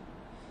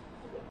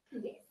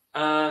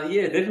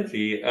 Yeah,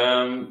 definitely.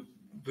 Once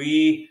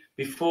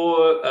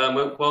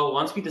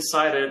we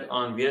decided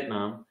on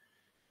Vietnam,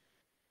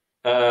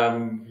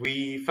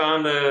 we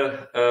found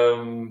a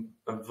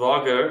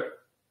vlogger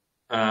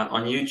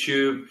on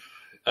YouTube.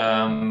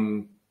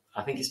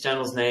 I think his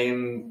channel's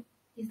name.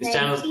 His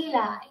channel's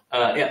Eli.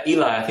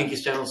 Eli. I think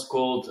his channel's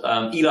called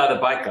Eli the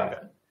Bike Guy.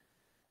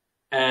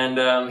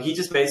 And he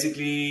just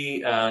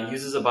basically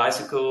uses a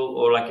bicycle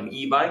or like an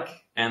e-bike,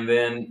 and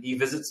then he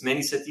visits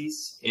many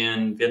cities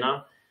in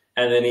Vietnam.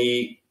 And then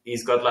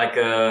he's got like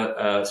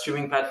a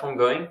streaming platform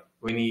going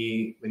when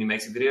he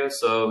makes a video.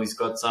 So he's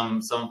got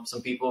some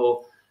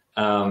people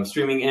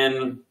streaming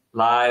in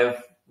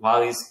live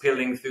while he's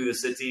pedaling through the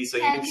city, so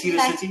you can see the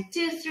city.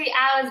 2-3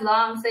 hours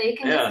long, so you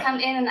can just come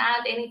in and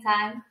out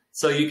anytime.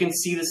 So you can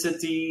see the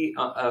city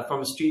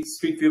from a street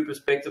view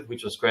perspective,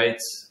 which was great.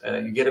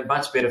 You get a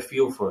much better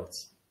feel for it,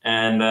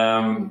 and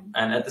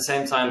at the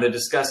same time, they're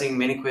discussing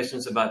many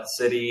questions about the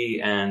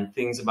city and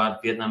things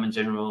about Vietnam in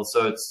general.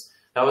 So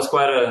that was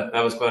quite a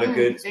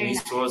good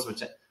resource,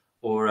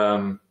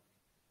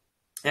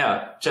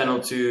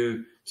 channel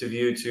to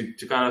view to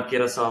kind of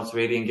get ourselves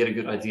ready and get a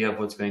good idea of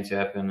what's going to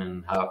happen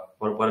and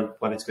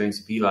what it's going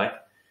to be like.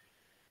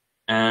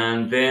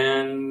 And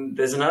then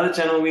there's another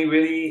channel we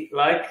really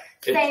like.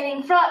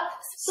 Sailing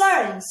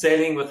Florence.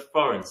 Sailing with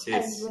Florence,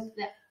 yes.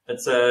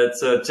 It's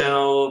a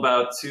channel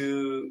about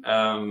two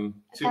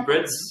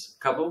Brits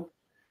couple,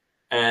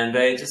 and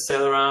they just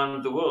sail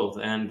around the world,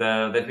 and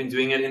they've been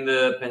doing it in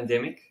the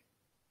pandemic.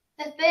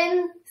 They've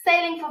been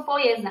sailing for 4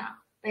 years now,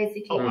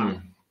 basically.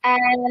 Mm.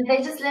 And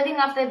they're just living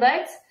off their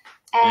boats.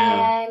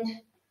 And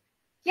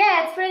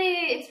yeah,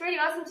 it's pretty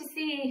awesome to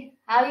see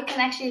how you can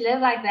actually live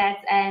like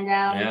that,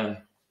 and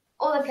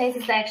all the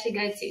places they actually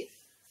go to.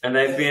 And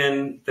they've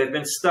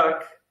been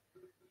stuck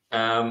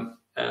in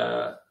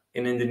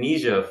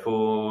Indonesia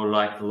for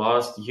like the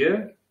last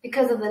year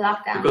because of the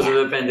lockdown. Because of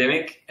the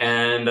pandemic,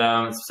 and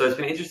so it's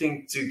been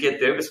interesting to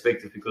get their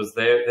perspective because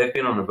they've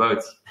been on a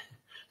boat.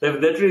 They've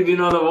literally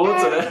been on the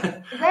water.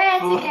 They had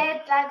to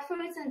get like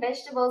fruits and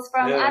vegetables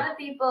from other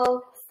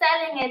people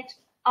selling it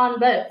on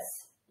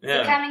boats.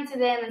 So coming to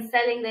them and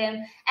selling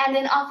them, and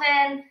then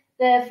often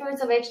the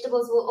fruits or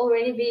vegetables will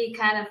already be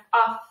kind of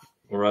off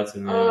or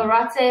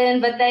rotten,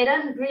 but they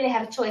don't really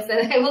have a choice, so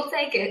they will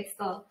take it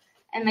still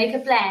and make a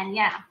plan.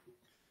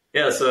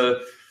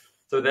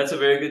 So that's a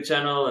very good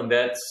channel, and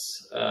that's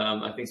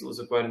I think it's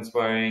also quite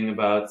inspiring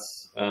about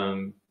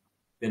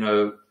you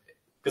know,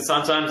 because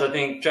sometimes I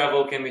think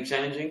travel can be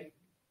challenging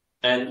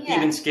and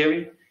even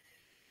scary,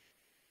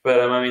 but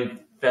I mean,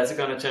 that's the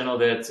kind of channel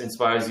that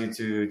inspires you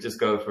to just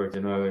go for it,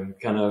 you know, and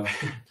kind of,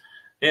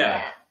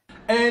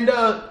 And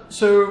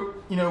so,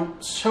 you know,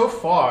 so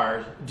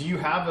far, do you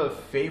have a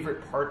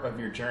favorite part of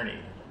your journey?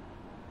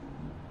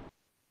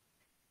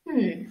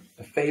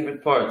 A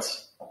favorite part?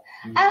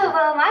 Oh,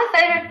 well, my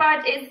favorite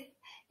part is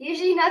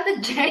usually not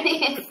the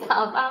journey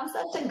itself. I'm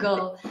such a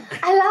girl.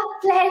 I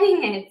love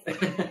planning it.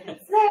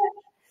 So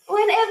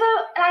whenever,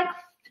 like,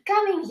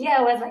 coming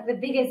here was like the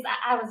biggest,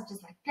 I was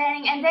just like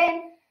planning, and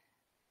then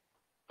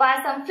by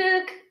some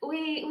fluke,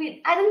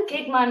 I didn't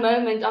get my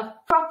moment of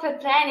proper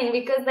planning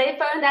because they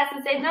phoned us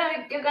and said, no,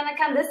 you're going to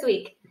come this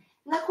week.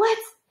 I'm like, what?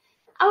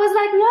 I was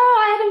like, no,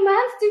 I had a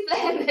month to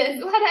plan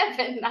this. What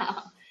happened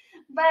now?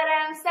 But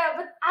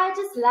I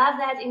just love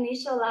that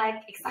initial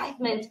like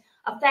excitement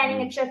of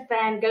planning a trip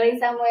and going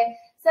somewhere.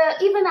 So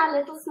even our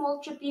little small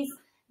trippies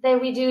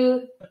that we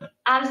do,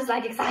 I'm just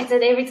like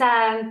excited every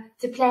time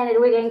to plan it.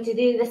 We're going to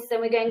do this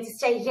and we're going to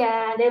stay here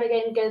and then we're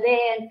going to go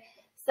there. And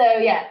so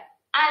yeah.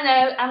 I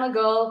know I'm a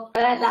girl,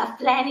 but I love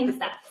planning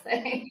stuff. So.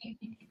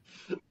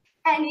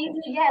 And you,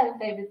 a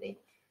favorite thing?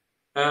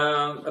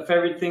 A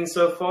favorite thing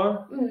so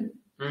far?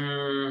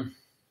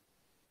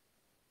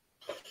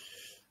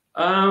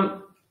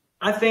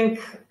 I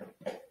think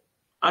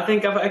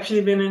I've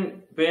actually been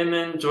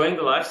enjoying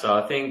the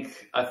lifestyle. I think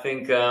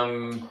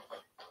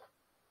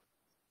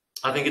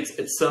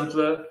it's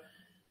simpler.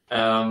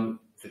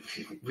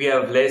 We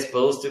have less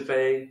bills to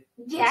pay.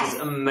 Yes. Which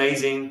is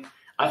amazing.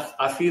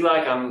 I feel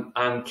like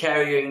I'm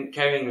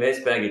carrying less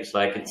baggage.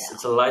 Like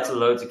it's a lighter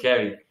load to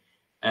carry,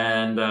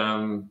 and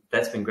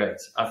that's been great.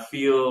 I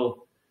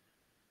feel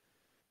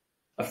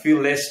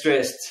less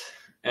stressed,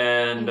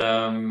 and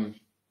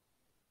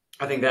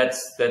I think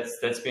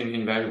that's been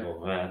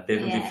invaluable. I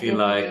definitely feel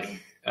like.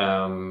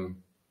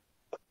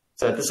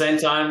 So at the same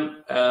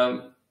time,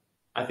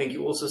 I think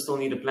you also still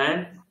need a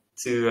plan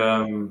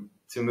to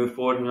move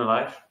forward in your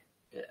life.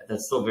 Yeah,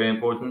 that's still very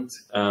important,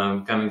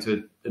 coming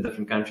to a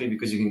different country,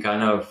 because you can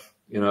kind of,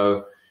 you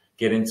know,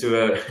 get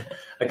into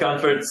a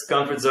comfort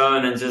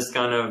zone and just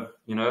kind of,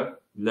 you know,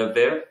 live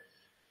there.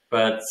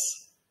 But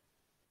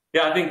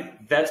yeah, I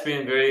think that's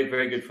been very,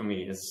 very good for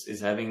me, is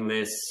having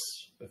less,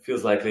 it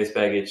feels like less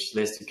baggage,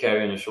 less to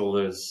carry on your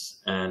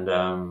shoulders, and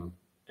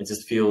it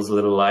just feels a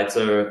little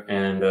lighter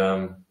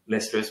and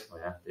less stressful.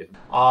 Yeah, definitely.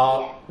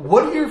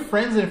 What do your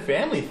friends and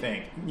family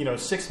think? You know,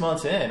 6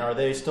 months in, are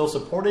they still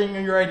supporting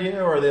your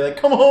idea, or are they like,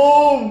 come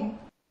home?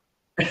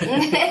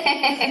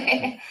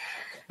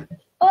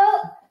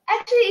 Well,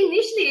 actually,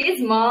 initially,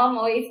 his mom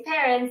or his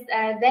parents,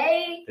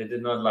 they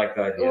did not like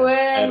the idea.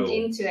 Weren't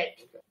into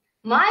it.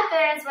 My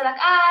parents were like,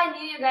 I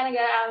knew you were gonna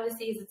go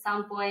overseas at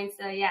some point,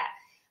 so yeah.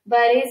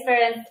 But his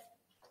parents,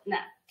 no.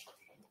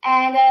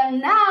 And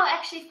now,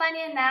 actually,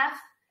 funny enough,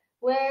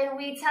 when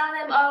we tell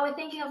them, oh, we're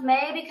thinking of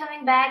maybe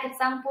coming back at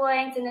some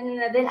point, and then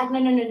they're like,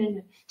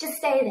 no, just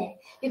stay there.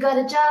 You got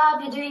a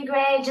job, you're doing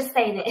great, just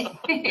stay there.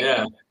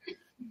 Yeah.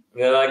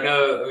 They're like,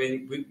 no, I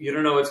mean, you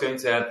don't know what's going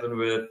to happen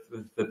with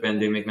the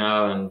pandemic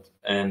now,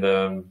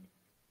 and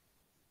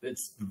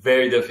it's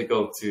very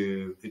difficult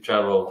to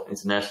travel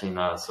internationally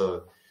now.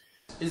 So,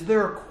 is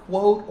there a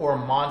quote or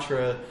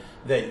mantra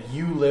that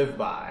you live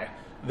by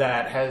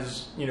that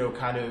has, you know,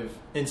 kind of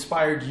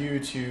inspired you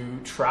to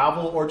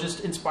travel, or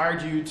just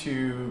inspired you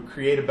to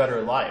create a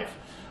better life?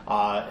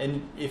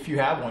 And if you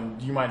have one,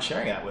 do you mind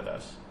sharing that with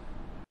us?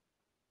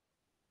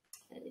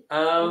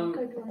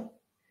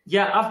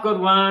 Yeah, I've got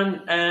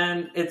one,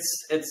 and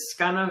it's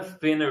kind of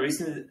been a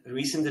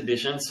recent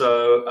addition.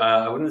 So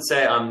I wouldn't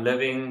say I'm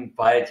living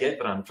by it yet,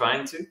 but I'm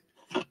trying to.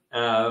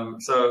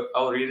 So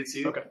I'll read it to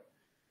you. Okay.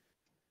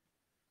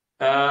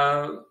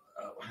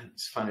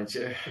 Just find it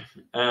here.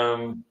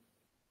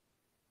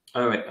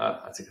 Oh wait,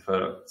 I took a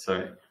photo.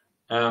 Sorry.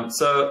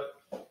 So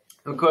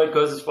the quote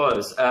goes as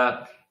follows: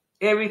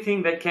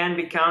 everything that can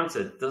be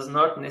counted does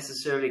not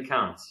necessarily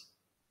count.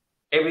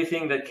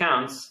 Everything that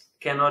counts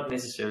cannot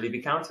necessarily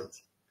be counted.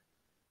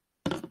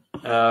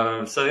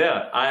 So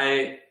yeah,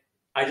 I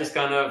just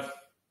kind of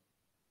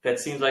that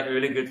seems like a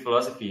really good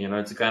philosophy, you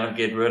know, to kind of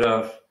get rid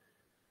of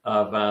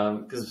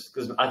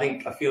because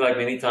I feel like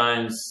many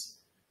times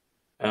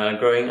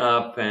growing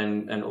up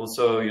and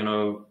also, you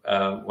know,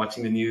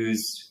 watching the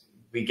news,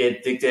 we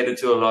get dictated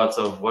to a lot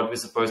of what we're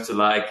supposed to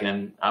like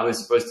and how we're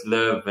supposed to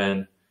live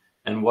and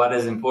what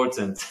is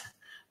important.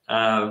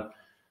 But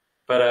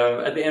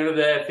at the end of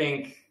the day, I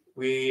think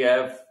we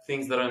have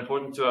things that are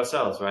important to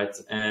ourselves, right?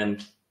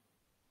 And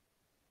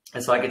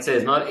it's like it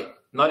says, not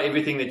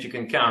everything that you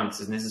can count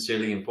is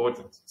necessarily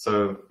important.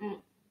 So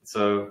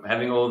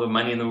having all the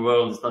money in the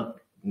world is not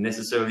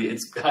necessarily,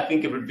 I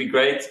think it would be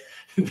great.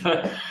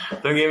 Don't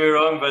get me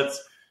wrong, but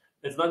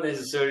it's not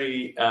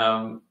necessarily,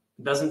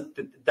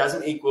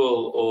 doesn't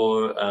equal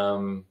or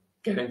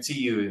guarantee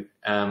you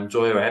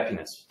joy or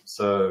happiness.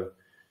 So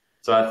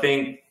I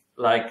think,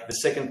 like the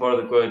second part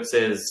of the quote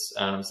says,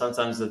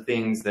 sometimes the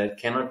things that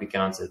cannot be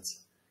counted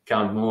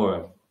count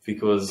more,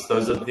 because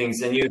those are the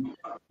things, and you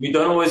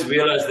don't always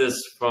realize this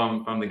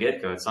from the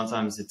get-go.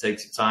 Sometimes it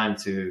takes you time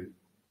to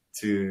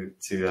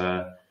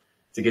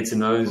get to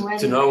know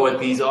what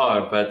these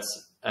are, but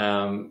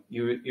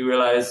you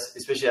realize,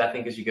 especially I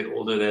think as you get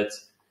older, that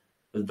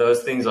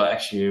those things are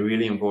actually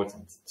really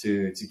important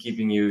to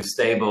keeping you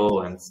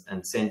stable and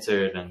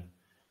centered, and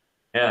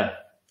yeah.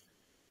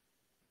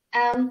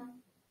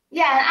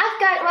 Yeah, I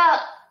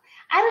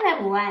don't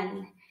have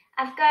one.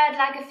 I've got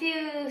like a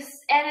few,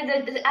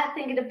 and I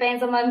think it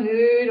depends on my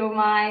mood or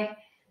my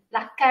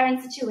like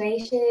current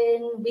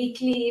situation,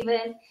 weekly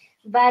even.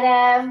 But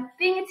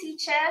being a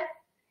teacher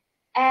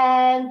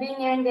and being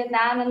here in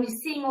Vietnam and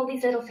seeing all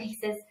these little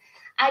faces,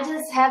 I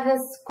just have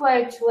this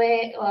quote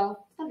where,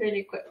 well, it's not really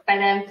a quote, but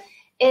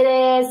it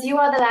is, "You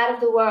are the light of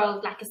the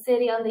world, like a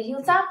city on the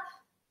hilltop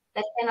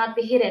that cannot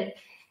be hidden."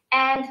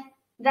 And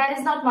that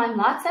is not my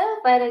motto,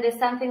 but it is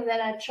something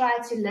that I try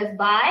to live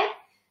by,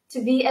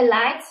 to be a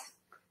light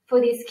for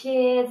these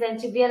kids and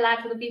to be a light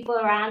for the people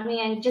around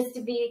me, and just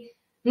to be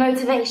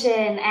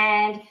motivation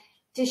and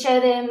to show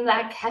them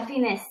like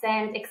happiness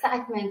and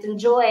excitement and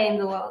joy in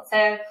the world. So,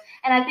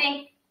 and I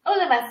think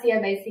all of us here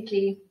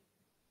basically,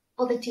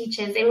 all the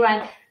teachers,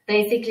 everyone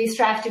basically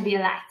strive to be a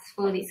light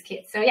for these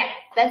kids. So yeah,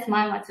 that's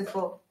my motto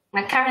for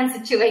my current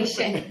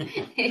situation.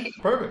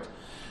 Perfect.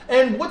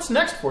 And what's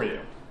next for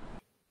you?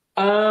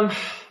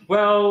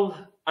 Well,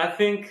 I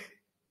think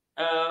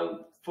for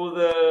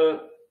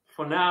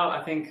now,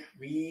 I think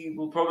we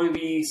will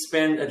probably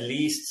spend at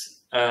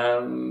least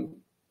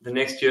the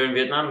next year in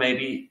Vietnam,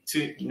 maybe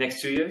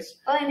next 2 years.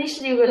 Well,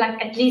 initially we were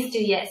like at least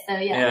 2 years, so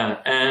yeah. Yeah,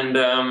 and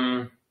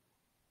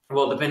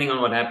well, depending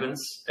on what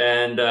happens,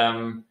 and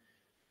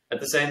at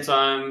the same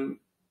time,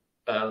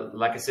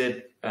 like I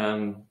said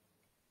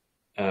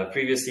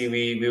previously,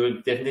 we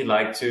would definitely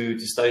like to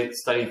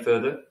study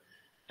further.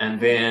 And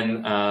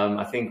then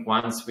I think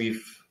once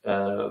we've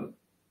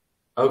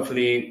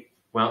hopefully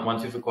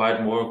once we've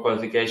acquired more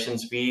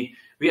qualifications, we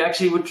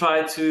actually would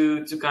try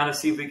to kind of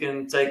see if we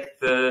can take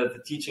the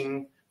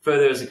teaching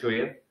further as a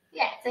career.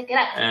 Yeah, take it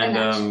up.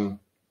 And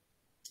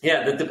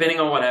yeah,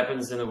 depending on what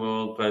happens in the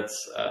world, but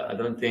I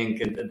don't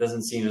think it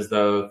doesn't seem as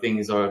though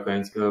things are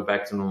going to go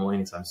back to normal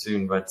anytime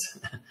soon. But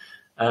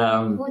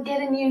we'll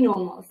get a new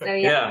normal. So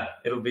yeah,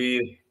 it'll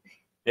be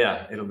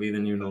the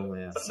new normal.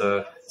 Yeah.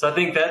 So I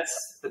think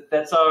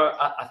that's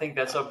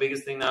our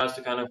biggest thing now, is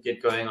to kind of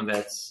get going on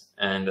that,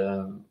 and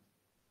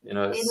you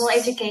know, need more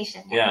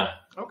education. Yeah.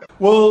 Okay.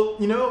 Well,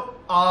 you know,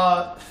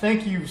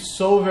 thank you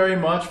so very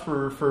much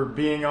for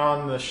being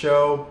on the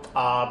show.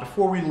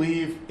 Before we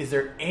leave, is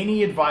there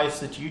any advice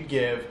that you'd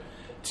give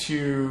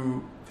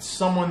to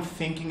someone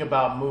thinking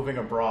about moving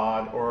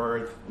abroad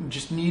or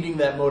just needing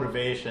that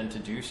motivation to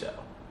do so?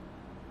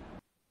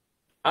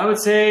 I would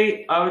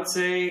say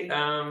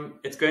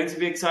it's going to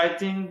be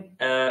exciting.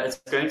 It's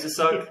going to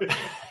suck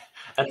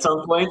at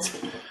some point,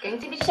 going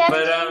to be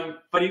challenging.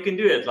 But you can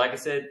do it. Like I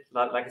said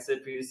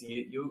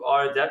previously, you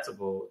are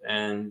adaptable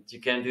and you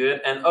can do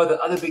it. And the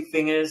other big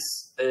thing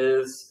is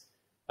do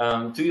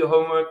your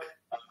homework.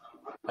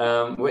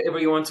 Wherever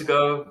you want to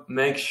go,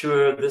 make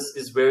sure this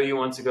is where you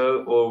want to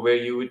go or where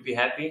you would be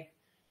happy,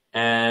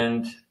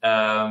 and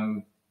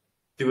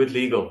do it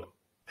legal.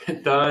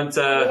 Don't.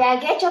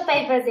 Get your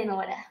papers in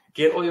order.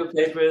 Get all your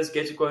papers,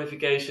 get your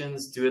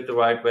qualifications, do it the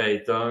right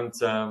way. Don't.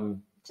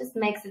 Just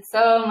makes it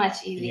so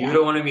much easier. You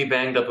don't want to be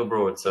banged up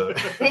abroad, so.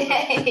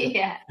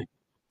 Yeah.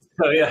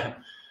 So yeah.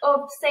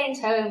 Or stay at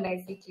home,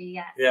 basically.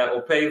 Yeah. Yeah,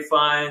 or pay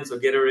fines or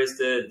get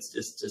arrested.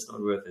 It's just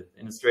not worth it.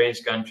 In a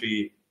strange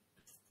country,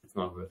 it's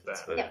not worth it.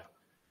 So. Yeah.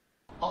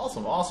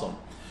 Awesome.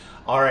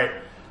 All right.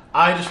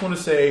 I just want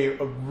to say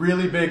a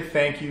really big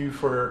thank you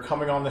for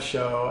coming on the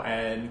show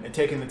and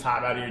taking the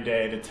time out of your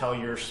day to tell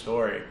your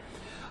story.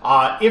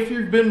 If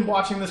you've been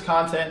watching this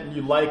content and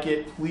you like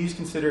it, please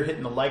consider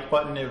hitting the like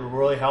button. It would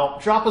really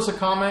help. Drop us a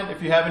comment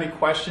if you have any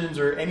questions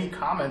or any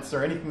comments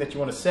or anything that you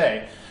want to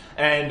say.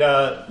 And,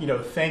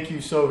 thank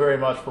you so very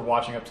much for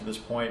watching up to this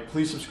point.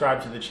 Please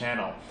subscribe to the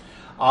channel.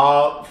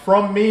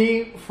 From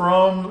me,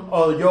 from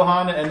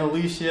Johann and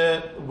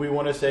Alicia, we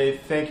want to say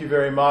thank you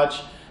very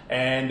much.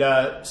 And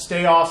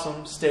stay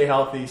awesome, stay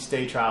healthy,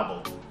 stay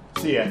traveled.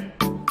 See ya.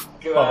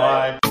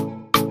 Goodbye. Bye-bye.